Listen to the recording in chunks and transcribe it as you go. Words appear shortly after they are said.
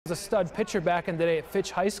a stud pitcher back in the day at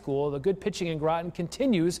Fitch High School. The good pitching in Groton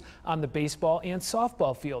continues on the baseball and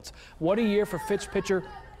softball fields. What a year for Fitch pitcher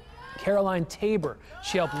Caroline Tabor.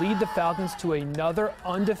 She helped lead the Falcons to another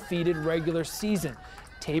undefeated regular season.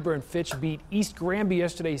 Tabor and Fitch beat East Granby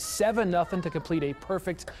yesterday 7-0 to complete a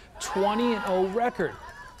perfect 20-0 record.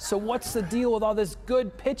 So what's the deal with all this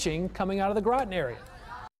good pitching coming out of the Groton area?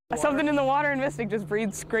 Something in the water in Mystic just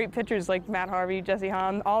breeds great pitchers like Matt Harvey, Jesse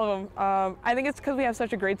Hahn, all of them. I think it's because we have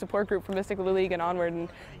such a great support group from Mystic Little League and onward, and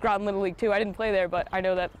Groton Little League too. I didn't play there, but I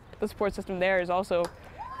know that the support system there is also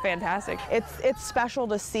fantastic. It's special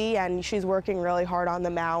to see, and she's working really hard on the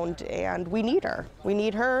mound, and we need her. We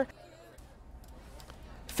need her.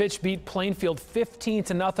 Fitch beat Plainfield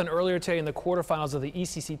 15-0 earlier today in the quarterfinals of the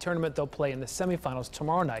ECC tournament. They'll play in the semifinals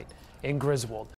tomorrow night in Griswold.